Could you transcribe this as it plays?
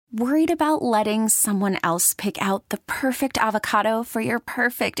Worried about letting someone else pick out the perfect avocado for your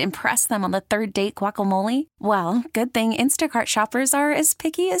perfect impress them on the third date guacamole? Well, good thing Instacart shoppers are as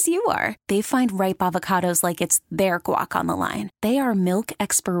picky as you are. They find ripe avocados like it's their guac on the line. They are milk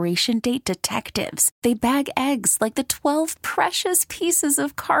expiration date detectives. They bag eggs like the 12 precious pieces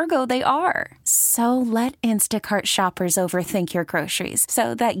of cargo they are. So let Instacart shoppers overthink your groceries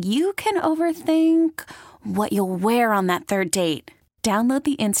so that you can overthink what you'll wear on that third date. Download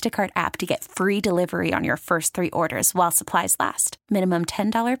the Instacart app to get free delivery on your first 3 orders while supplies last. Minimum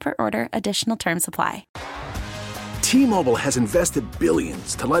 $10 per order. Additional terms apply. T-Mobile has invested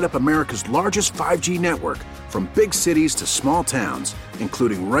billions to light up America's largest 5G network, from big cities to small towns,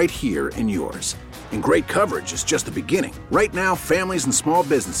 including right here in yours. And great coverage is just the beginning. Right now, families and small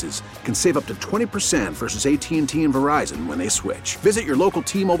businesses can save up to 20% versus AT&T and Verizon when they switch. Visit your local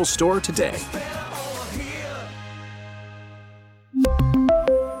T-Mobile store today.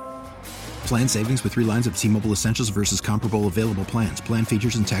 Plan savings with 3 lines of T-Mobile Essentials versus comparable available plans. Plan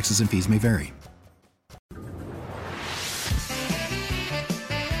features and taxes and fees may vary.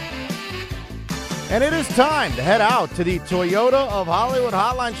 And it is time to head out to the Toyota of Hollywood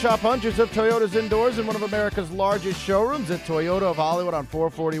Hotline. Shop hundreds of Toyotas indoors in one of America's largest showrooms at Toyota of Hollywood on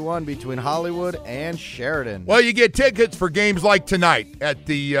 441 between Hollywood and Sheridan. Well, you get tickets for games like tonight at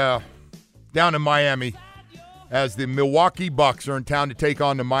the down in Miami, as the Milwaukee Bucks are in town to take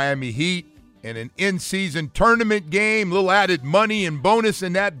on the Miami Heat in an in-season tournament game. Little added money and bonus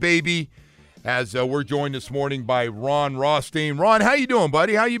in that baby. As we're joined this morning by Ron Rothstein. Ron, how you doing,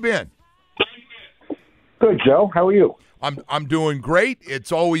 buddy? How you been? Good, Joe. How are you? I'm doing great.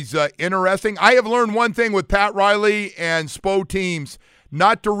 It's always interesting. I have learned one thing with Pat Riley and SPO teams,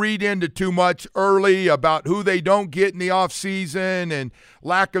 not to read into too much early about who they don't get in the offseason and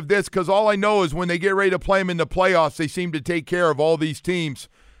lack of this, because all I know is when they get ready to play them in the playoffs, they seem to take care of all these teams.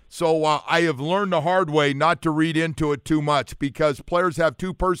 So I have learned the hard way not to read into it too much, because players have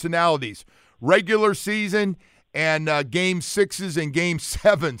 2 personalities, regular season and game 6s and game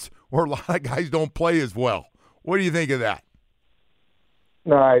 7s, where a lot of guys don't play as well. What do you think of that?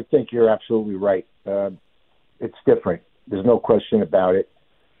 No, I think you're absolutely right. It's different. There's no question about it.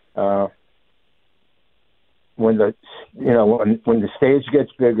 When the stage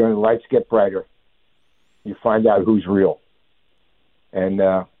gets bigger and the lights get brighter, you find out who's real. And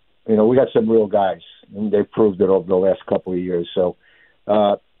we got some real guys, and they've proved it over the last couple of years. So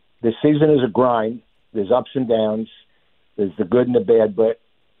this season is a grind. There's ups and downs. There's the good and the bad. But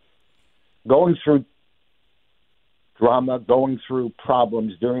going through drama, going through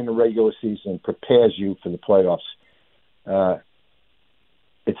problems during the regular season prepares you for the playoffs.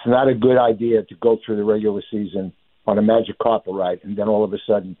 It's not a good idea to go through the regular season on a magic carpet ride and then all of a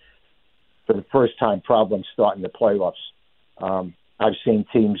sudden, for the first time, problems start in the playoffs. I've seen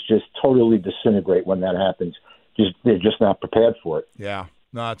teams just totally disintegrate when that happens. They're just not prepared for it. Yeah,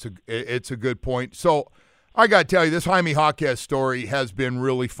 no, it's a good point. So I got to tell you, this Jaime Jaquez story has been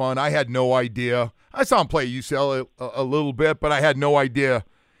really fun. I had no idea. I saw him play at UCLA a little bit, but I had no idea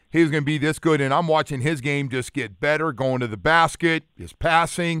he was going to be this good, and I'm watching his game just get better, going to the basket, his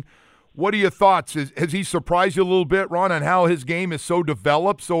passing. What are your thoughts? Has he surprised you a little bit, Ron, on how his game is so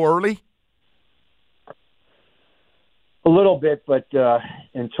developed so early? A little bit, but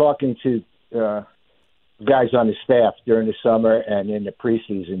in talking to guys on the staff during the summer and in the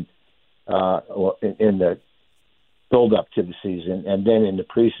preseason, or in the build-up to the season, and then in the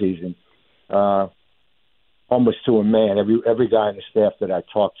preseason, almost to a man, every guy on the staff that I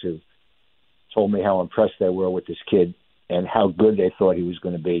talked to told me how impressed they were with this kid and how good they thought he was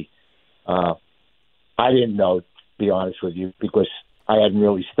going to be. I didn't know, to be honest with you, because I hadn't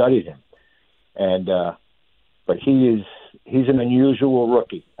really studied him. But he's an unusual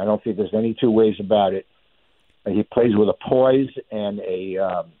rookie. I don't think there's any 2 ways about it. He plays with a poise and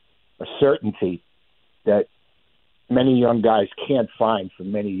a certainty that many young guys can't find for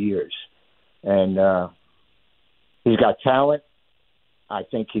many years. And he's got talent. I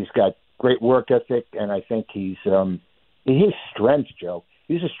think he's got great work ethic, and I think he has strength, Joe.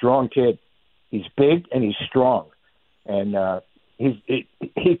 He's a strong kid. He's big and he's strong, and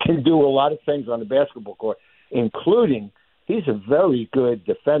he can do a lot of things on the basketball court, including he's a very good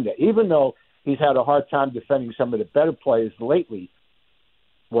defender. Even though he's had a hard time defending some of the better players lately,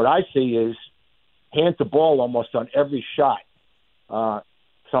 what I see is hand the ball almost on every shot.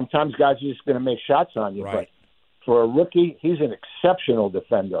 Sometimes guys are just going to make shots on you, right. But for a rookie, he's an exceptional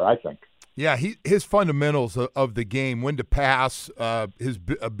defender, I think. Yeah, his fundamentals of the game, when to pass, his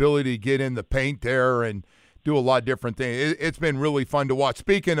ability to get in the paint there and do a lot of different things. It's been really fun to watch.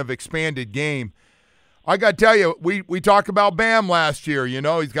 Speaking of expanded game, I got to tell you, we talked about Bam last year. You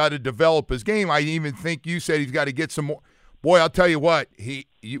know, he's got to develop his game. I even think you said he's got to get some more. Boy, I'll tell you what,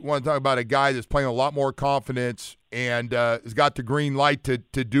 you want to talk about a guy that's playing a lot more confidence and has got the green light to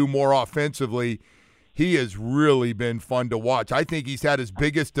do more offensively. He has really been fun to watch. I think he's had his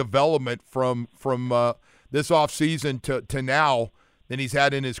biggest development from this offseason to now than he's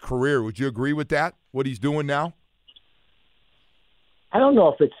had in his career. Would you agree with that, what he's doing now? I don't know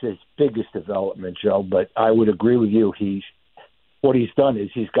if it's his biggest development, Joe, but I would agree with you. What he's done is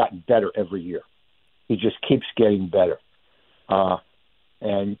he's gotten better every year. He just keeps getting better.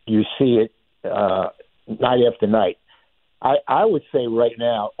 And you see it night after night. I would say right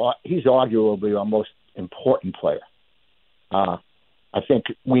now he's arguably our most important player. I think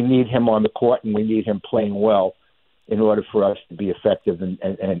we need him on the court and we need him playing well in order for us to be effective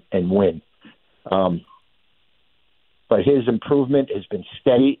and win. But his improvement has been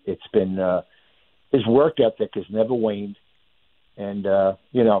steady. It's been his work ethic has never waned. And,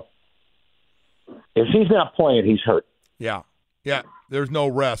 if he's not playing, he's hurt. Yeah, there's no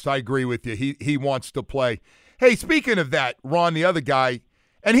rest. I agree with you. He wants to play. Hey, speaking of that, Ron, the other guy,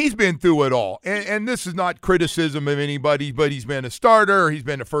 and he's been through it all. And this is not criticism of anybody, but he's been a starter. He's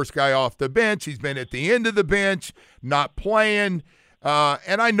been the first guy off the bench. He's been at the end of the bench, not playing.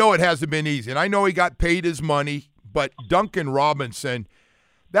 And I know it hasn't been easy. And I know he got paid his money. But Duncan Robinson,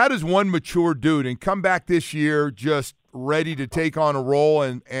 that is one mature dude. And come back this year just ready to take on a role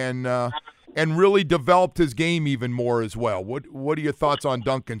and really developed his game even more as well. What are your thoughts on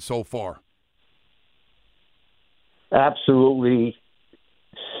Duncan so far? Absolutely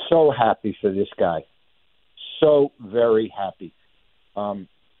so happy for this guy. So very happy.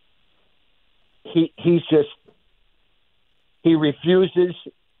 He refuses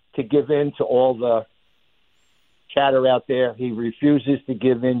to give in to all the chatter out there. He refuses to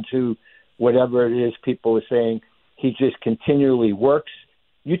give in to whatever it is people are saying. He just continually works.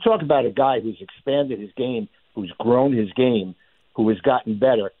 You talk about a guy who's expanded his game, who's grown his game, who has gotten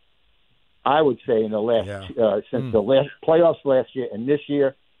better. I would say in the last since the last playoffs last year and this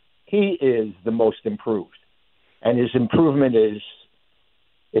year, he is the most improved. And his improvement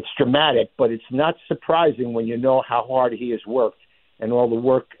it's dramatic, but it's not surprising when you know how hard he has worked and all the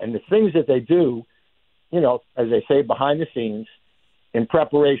work and the things that they do, as they say, behind the scenes in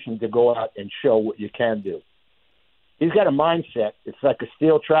preparation to go out and show what you can do. He's got a mindset. It's like a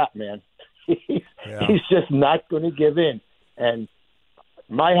steel trap, man. He's just not going to give in. And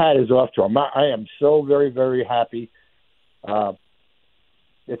my hat is off to him. I am so very, very happy.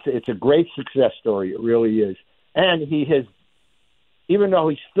 It's a great success story. It really is. And he has, even though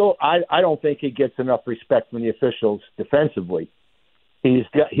he's still, I don't think he gets enough respect from the officials defensively. He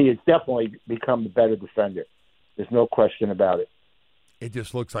has definitely become a better defender. There's no question about it. It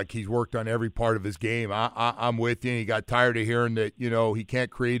just looks like he's worked on every part of his game. I'm with you. He got tired of hearing that, he can't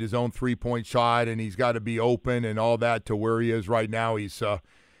create his own three-point shot and he's got to be open and all that to where he is right now. He's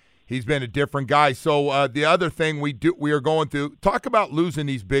been a different guy. So the other thing we are going through, talk about losing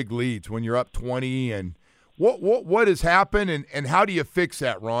these big leads when you're up 20 and what has happened and how do you fix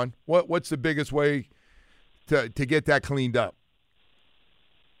that, Ron? What's the biggest way to get that cleaned up?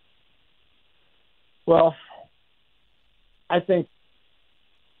 Well, I think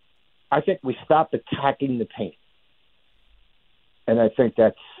we stopped attacking the paint. And I think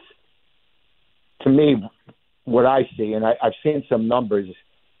that's, to me, what I see. And I've seen some numbers,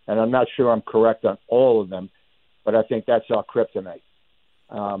 and I'm not sure I'm correct on all of them, but I think that's our kryptonite.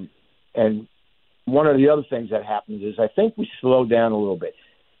 And one of the other things that happens is I think we slow down a little bit.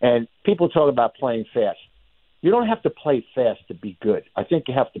 And people talk about playing fast. You don't have to play fast to be good. I think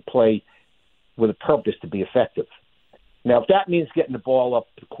you have to play with a purpose to be effective. Now, if that means getting the ball up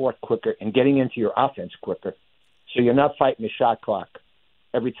the court quicker and getting into your offense quicker, so you're not fighting the shot clock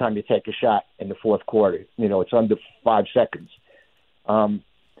every time you take a shot in the fourth quarter, it's under 5 seconds.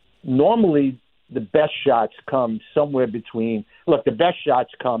 Normally, the best shots come somewhere between – the best shots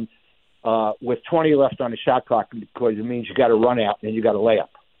come with 20 left on the shot clock because it means you got to run out and you got to lay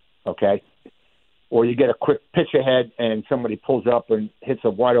up, okay? Or you get a quick pitch ahead and somebody pulls up and hits a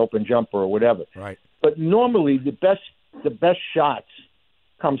wide-open jumper or whatever. Right. But normally, the best shots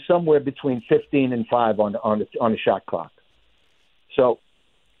come somewhere between 15 and 5 on the shot clock. So,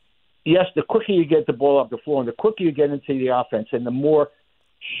 yes, the quicker you get the ball up the floor and the quicker you get into the offense and the more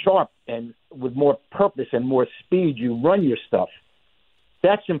sharp and with more purpose and more speed you run your stuff,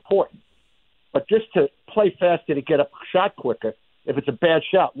 that's important. But just to play faster to get a shot quicker, if it's a bad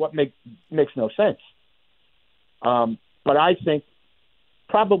shot, what makes no sense. But I think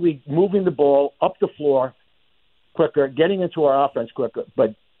probably moving the ball up the floor quicker, getting into our offense quicker,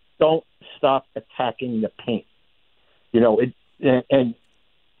 but don't stop attacking the paint. And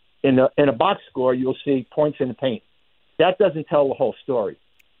in a box score, you'll see points in the paint. That doesn't tell the whole story.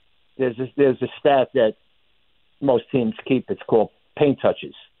 There's a stat that most teams keep. It's called paint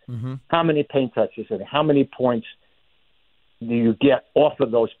touches. Mm-hmm. How many paint touches and how many points do you get off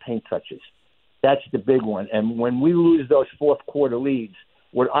of those paint touches? That's the big one. And when we lose those fourth quarter leads,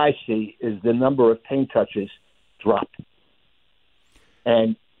 what I see is the number of paint touches drop.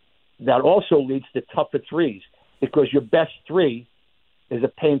 And that also leads to tougher threes because your best three is a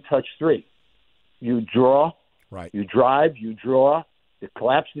paint touch three. You draw, right? You drive, you draw, you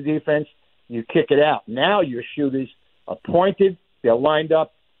collapse the defense, you kick it out. Now your shooters are pointed, they're lined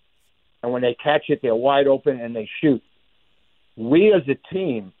up, and when they catch it, they're wide open and they shoot. We as a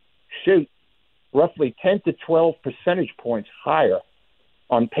team shoot roughly 10 to 12 percentage points higher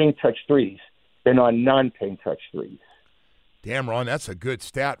on paint touch threes than on non-paint touch threes. Damn, Ron, that's a good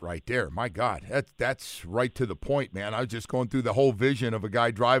stat right there. My God, that's right to the point, man. I was just going through the whole vision of a guy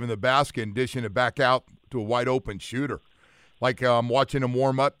driving the basket and dishing it back out to a wide-open shooter. Like I'm watching him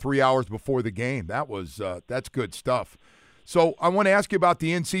warm up 3 hours before the game. That's good stuff. So I want to ask you about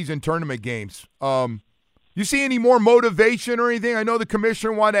the in-season tournament games. You see any more motivation or anything? I know the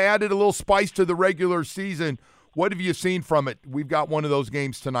commissioner wanted to add a little spice to the regular season. What have you seen from it? We've got one of those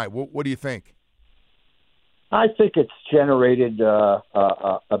games tonight. What do you think? I think it's generated a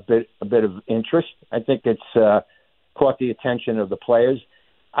bit of interest. I think it's caught the attention of the players.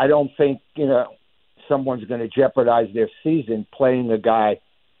 I don't think someone's going to jeopardize their season playing a guy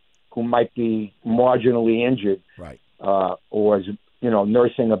who might be marginally injured, right? Or is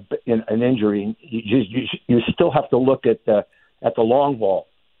nursing an injury. You still have to look at the long haul.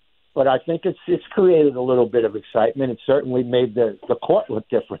 But I think it's created a little bit of excitement. It certainly made the court look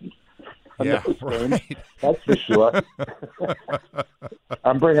different. Yeah, right. That's for sure.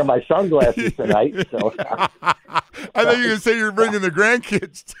 I'm bringing my sunglasses tonight. So I thought you were going to say you're bringing the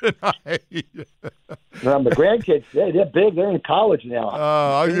grandkids tonight. No, the grandkids, they're big. They're in college now.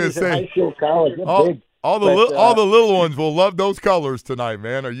 I was going to say high school, college. They're big. All the little ones will love those colors tonight,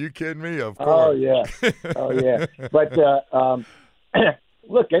 man. Are you kidding me? Of course. Oh yeah. But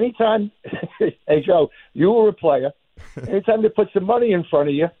look, anytime, hey Joe, you were a player. Anytime they put some money in front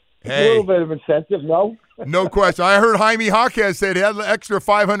of you. Hey. A little bit of incentive, no? No question. I heard Jaime Jaquez said he had an extra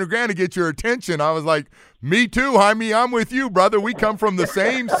 $500,000 to get your attention. I was like, me too, Jaime. I'm with you, brother. We come from the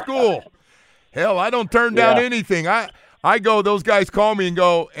same school. Hell, I don't turn down anything. I go, those guys call me and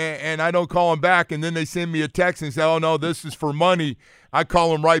go, and I don't call them back, and then they send me a text and say, oh, no, this is for money. I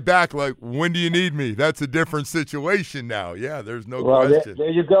call them right back like, when do you need me? That's a different situation now. Yeah, there's no question. There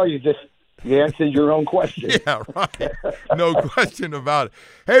you go. You answered your own question. Yeah, right. No question about it.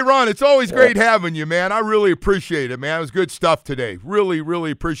 Hey, Ron, it's always great having you, man. I really appreciate it, man. It was good stuff today. Really, really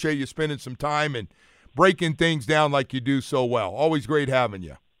appreciate you spending some time and breaking things down like you do so well. Always great having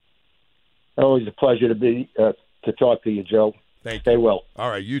you. Always a pleasure to talk to you, Joe. Thank you. Stay well. All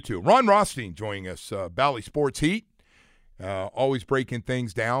right, you too. Ron Rothstein joining us, Bally Sports Heat. Always breaking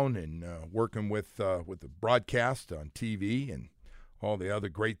things down and working with the broadcast on TV and all the other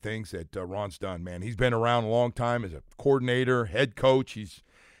great things that Ron's done, man. He's been around a long time as a coordinator, head coach.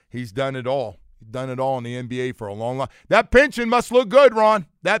 He's done it all. He's done it all in the NBA for a long time. That pension must look good, Ron.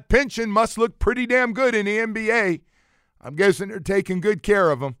 That pension must look pretty damn good in the NBA. I'm guessing they're taking good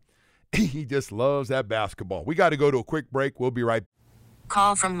care of him. He just loves that basketball. We got to go to a quick break. We'll be right back.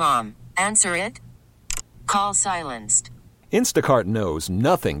 Call from mom. Answer it. Call silenced. Instacart knows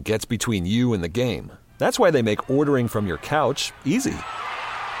nothing gets between you and the game. That's why they make ordering from your couch easy.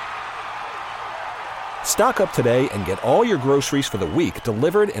 Stock up today and get all your groceries for the week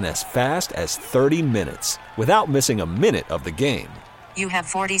delivered in as fast as 30 minutes without missing a minute of the game. You have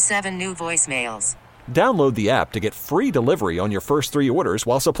 47 new voicemails. Download the app to get free delivery on your first 3 orders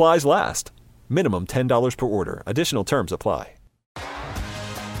while supplies last. Minimum $10 per order. Additional terms apply.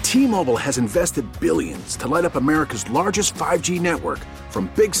 T-Mobile has invested billions to light up America's largest 5G network, from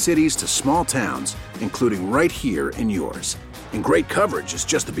big cities to small towns, including right here in yours. And great coverage is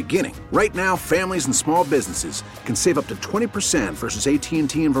just the beginning. Right now, families and small businesses can save up to 20% versus AT&T and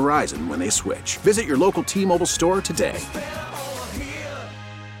Verizon when they switch. Visit your local T-Mobile store today.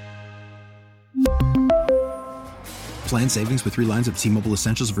 Plan savings with 3 lines of T-Mobile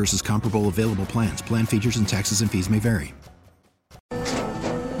Essentials versus comparable available plans. Plan features and taxes and fees may vary.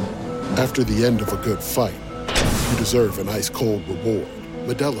 After the end of a good fight, you deserve an ice-cold reward.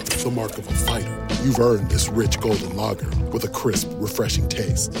 Modelo is the mark of a fighter. You've earned this rich golden lager with a crisp, refreshing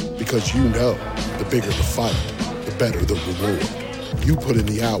taste. Because you know, the bigger the fight, the better the reward. You put in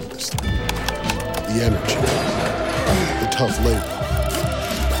the hours, the energy, the tough labor.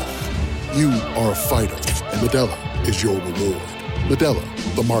 You are a fighter, and Modelo is your reward.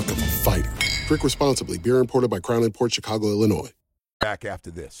 Modelo, the mark of a fighter. Drink responsibly. Beer imported by Crown Imports, Chicago, Illinois. Back after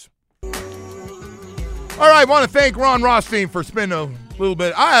this. All right, I want to thank Ron Rothstein for spending a little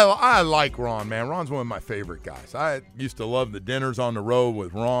bit. I like Ron, man. Ron's one of my favorite guys. I used to love the dinners on the road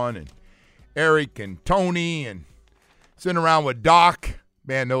with Ron and Eric and Tony and sitting around with Doc.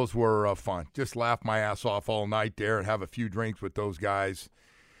 Man, those were fun. Just laugh my ass off all night there and have a few drinks with those guys.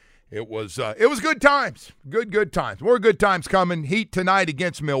 It was good times. Good times. More good times coming. Heat tonight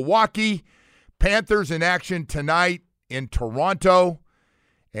against Milwaukee. Panthers in action tonight in Toronto.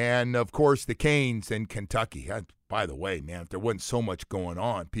 And, of course, the Canes in Kentucky. By the way, man, if there wasn't so much going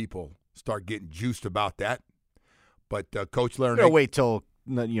on, people start getting juiced about that. But Coach Larry, you're gonna wait till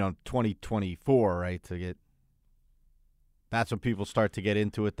 2024, right? To get that's when people start to get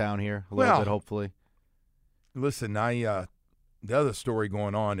into it down here a little bit, hopefully. Listen, the other story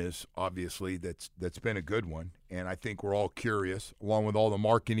going on is obviously that's been a good one, and I think we're all curious, along with all the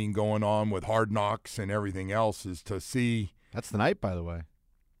marketing going on with Hard Knocks and everything else, is to see. That's tonight, by the way.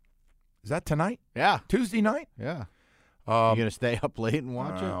 Is that tonight? Yeah. Tuesday night? Yeah. You going to stay up late and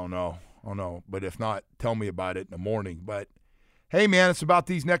watch it? I don't know. But if not, tell me about it in the morning. But, hey, man, it's about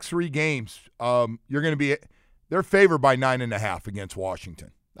these next 3 games. You're going to be – they're favored by 9.5 against Washington.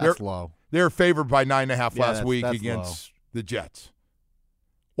 That's low. They were favored by 9.5 last week against the Jets.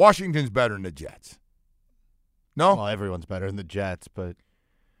 Washington's better than the Jets. No? Well, everyone's better than the Jets, but –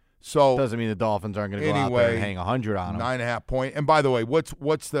 so doesn't mean the Dolphins aren't going to go out there and hang 100 on them. 9.5 point. And by the way, what's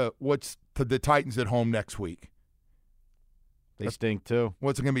to the Titans at home next week? They stink too.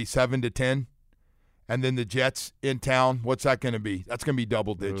 What's it going to be, 7-10? And then the Jets in town. What's that going to be? That's going to be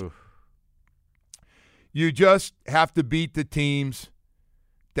double digit. Oof. You just have to beat the teams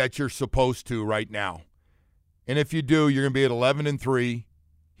that you're supposed to right now. And if you do, you're going to be at 11-3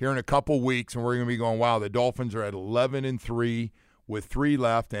 here in a couple weeks, and we're going to be going, wow, the Dolphins are at 11-3. With 3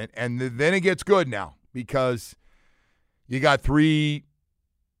 left, and then it gets good now because you got 3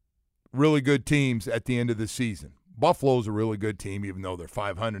 really good teams at the end of the season. Buffalo's a really good team, even though they're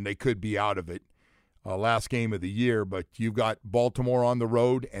 500. They could be out of it last game of the year, but you've got Baltimore on the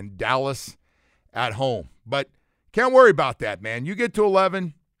road and Dallas at home. But can't worry about that, man. You get to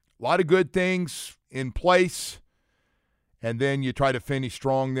 11, a lot of good things in place, and then you try to finish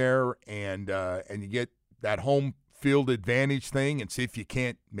strong there, and you get that home field advantage thing and see if you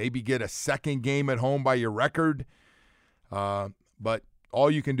can't maybe get a second game at home by your record. But all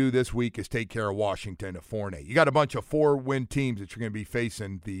you can do this week is take care of Washington at 4-8. You got a bunch of 4-win teams that you're going to be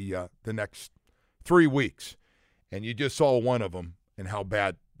facing the next 3 weeks. And you just saw one of them and how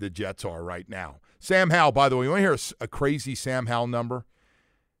bad the Jets are right now. Sam Howell, by the way, you want to hear a crazy Sam Howell number?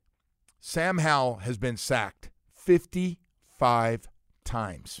 Sam Howell has been sacked 55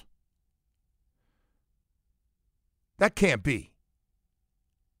 times. That can't be.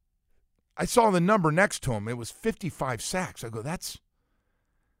 I saw the number next to him. It was 55 sacks. I go, that's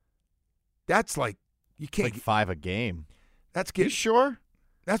like, you can't. Like 5 a game. That's getting. You sure?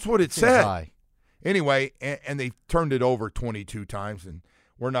 That's what it said. High. Anyway, and they turned it over 22 times, and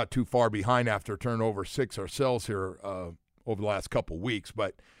we're not too far behind after turning over 6 ourselves here over the last couple weeks.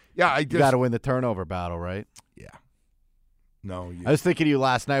 But, yeah, you got to win the turnover battle, right? Yeah. No. I was thinking of you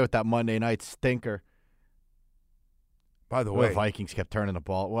last night with that Monday night stinker. By the way, the Vikings kept turning the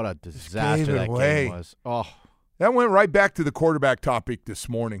ball. What a disaster that game was. Oh, that went right back to the quarterback topic this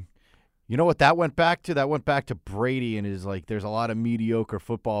morning. You know what that went back to? That went back to Brady and his there's a lot of mediocre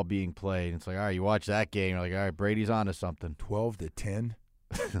football being played. And it's like, all right, you watch that game, you're like, all right, Brady's onto something. 12-10.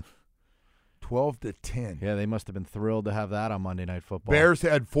 12-10. Yeah, they must have been thrilled to have that on Monday Night Football. Bears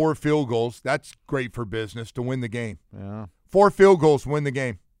had 4 field goals. That's great for business to win the game. Yeah. 4 field goals to win the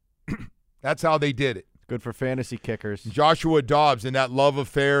game. That's how they did it. Good for fantasy kickers. Joshua Dobbs and that love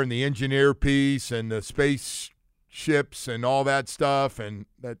affair and the engineer piece and the spaceships and all that stuff and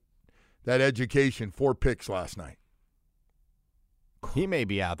that education, 4 picks last night. He may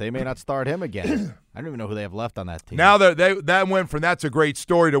be out. They may not start him again. I don't even know who they have left on that team. Now that went from that's a great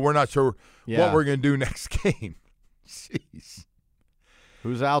story to we're not sure what we're going to do next game. Jeez.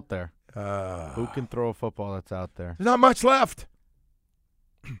 Who's out there? Who can throw a football that's out there? There's not much left.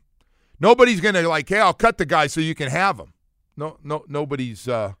 Nobody's going to hey, I'll cut the guy so you can have him. Nobody's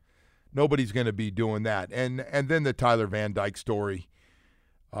going to be doing that. And then the Tyler Van Dyke story.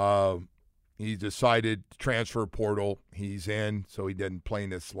 He decided transfer portal. He's in, so he didn't play in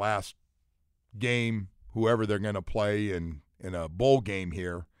this last game, whoever they're going to play in a bowl game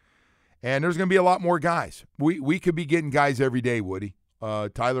here. And there's going to be a lot more guys. We could be getting guys every day, Woody.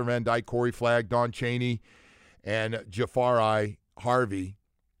 Tyler Van Dyke, Corey Flagg, Don Chaney, and Jafari Harvey.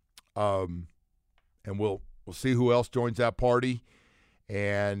 And we'll see who else joins that party.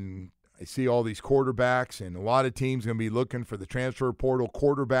 And I see all these quarterbacks, and a lot of teams going to be looking for the transfer portal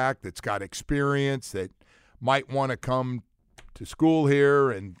quarterback that's got experience, that might want to come to school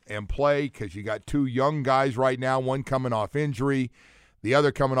here and play, because you got two young guys right now, one coming off injury, the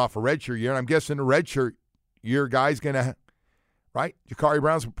other coming off a redshirt year. And I'm guessing the redshirt year guy's going to, right? Jakari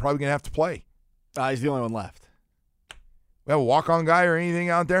Brown's probably going to have to play. He's the only one left. We have a walk-on guy or anything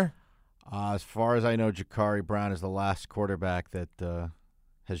out there? As far as I know, Jakari Brown is the last quarterback that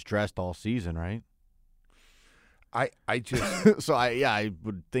has dressed all season, right? I just so I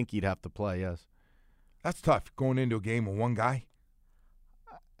would think he'd have to play. Yes, that's tough going into a game with one guy.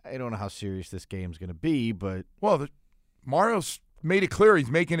 I don't know how serious this game's going to be, but Mario's made it clear he's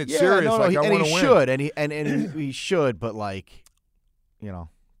making it serious. No, I want to win. Should, and he should, but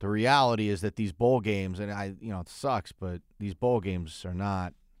the reality is that these bowl games, and it sucks, but these bowl games are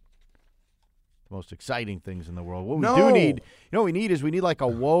not the most exciting things in the world. What we do need, we need like a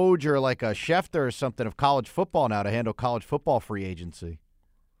Woj or like a Schefter or something of college football now to handle college football free agency.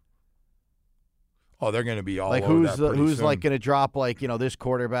 Oh, they're going to be all like over that pretty who's soon. like going to drop this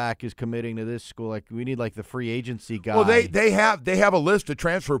quarterback is committing to this school. Like we need like the free agency guy. Well, they have a list of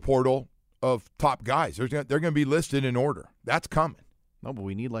transfer portal of top guys. They're going to be listed in order. That's coming. No, but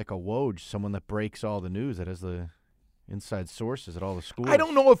we need like a Woj, someone that breaks all the news, that has the inside sources at all the schools. I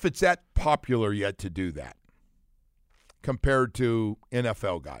don't know if it's that popular yet to do that compared to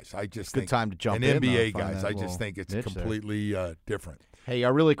NFL guys. I just think good time to jump and in. NBA guys. I just think it's completely different. Hey,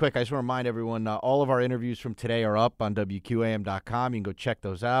 really quick, I just want to remind everyone, all of our interviews from today are up on WQAM.com. You can go check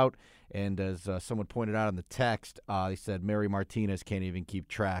those out. And as someone pointed out in the text, he said Mary Martinez can't even keep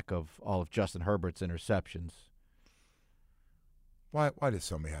track of all of Justin Herbert's interceptions. Why does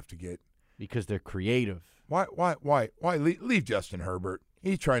somebody have to get? Because they're creative. Why leave Justin Herbert?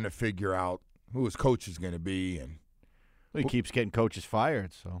 He's trying to figure out who his coach is going to be, and he keeps getting coaches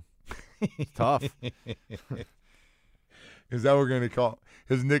fired, so it's tough. Is that what we're going to call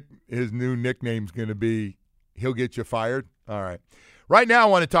his new nickname's going to be? He'll get you fired. All right. Right now, I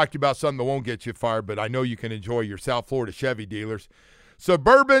want to talk to you about something that won't get you fired, but I know you can enjoy your South Florida Chevy dealers.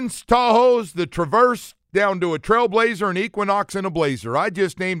 Suburbans, Tahoes, the Traverse, down to a Trailblazer, an Equinox, and a Blazer. I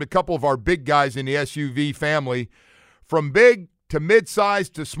just named a couple of our big guys in the SUV family, from big to mid-size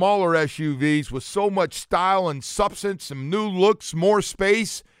to smaller SUVs with so much style and substance, some new looks, more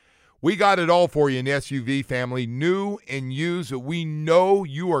space. We got it all for you in the SUV family, new and used, that we know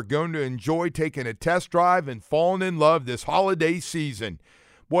you are going to enjoy taking a test drive and falling in love this holiday season.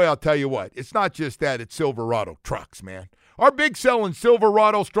 Boy, I'll tell you what, it's not just that, it's Silverado trucks, man. Our big selling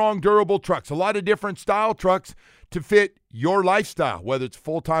Silverado strong, durable trucks, a lot of different style trucks to fit your lifestyle, whether it's a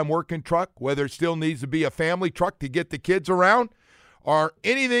full-time working truck, whether it still needs to be a family truck to get the kids around, or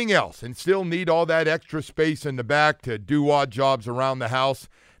anything else, and still need all that extra space in the back to do odd jobs around the house.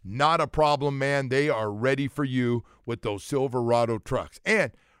 Not a problem, man. They are ready for you with those Silverado trucks.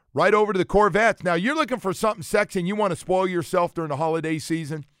 And right over to the Corvettes. Now, you're looking for something sexy and you want to spoil yourself during the holiday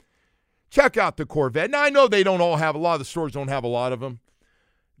season? Check out the Corvette. Now, I know they don't all have, a lot of the stores don't have a lot of them.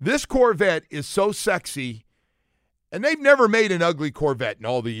 This Corvette is so sexy, and they've never made an ugly Corvette in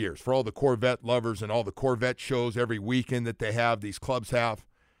all the years. For all the Corvette lovers and all the Corvette shows every weekend that they have, these clubs have.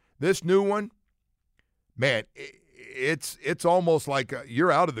 This new one, man, it's almost like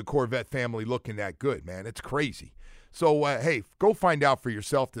you're out of the Corvette family looking that good, man. It's crazy. So, hey, go find out for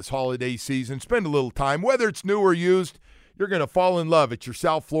yourself this holiday season. Spend a little time. Whether it's new or used, you're going to fall in love at your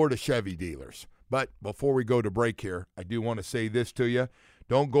South Florida Chevy dealers. But before we go to break here, I do want to say this to you.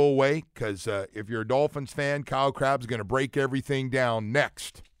 Don't go away, because if you're a Dolphins fan, Kyle Crabb's going to break everything down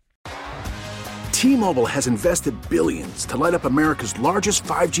next. T-Mobile has invested billions to light up America's largest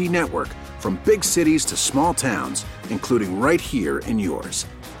 5G network, from big cities to small towns, including right here in yours.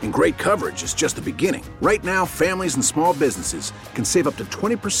 And great coverage is just the beginning. Right now, families and small businesses can save up to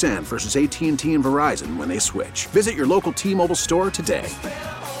 20% versus AT&T and Verizon when they switch. Visit your local T-Mobile store today.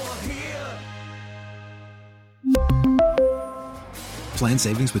 Plan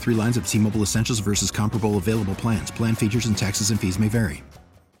savings with 3 lines of T-Mobile Essentials versus comparable available plans. Plan features and taxes and fees may vary.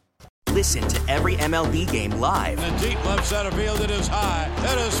 Listen to every MLB game live. In the deep left center field, it is high,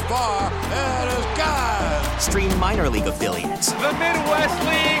 it is far, it is gone. Stream minor league affiliates. The Midwest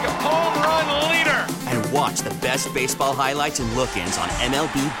League home run leader. And watch the best baseball highlights and look-ins on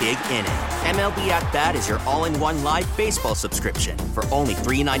MLB Big Inning. MLB At Bat is your all-in-one live baseball subscription for only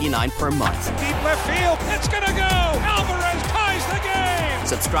 $3.99 per month. Deep left field, it's gonna go. Alvarez ties the game.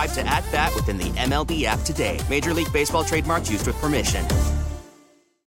 Subscribe to At Bat within the MLB app today. Major League Baseball trademarks used with permission.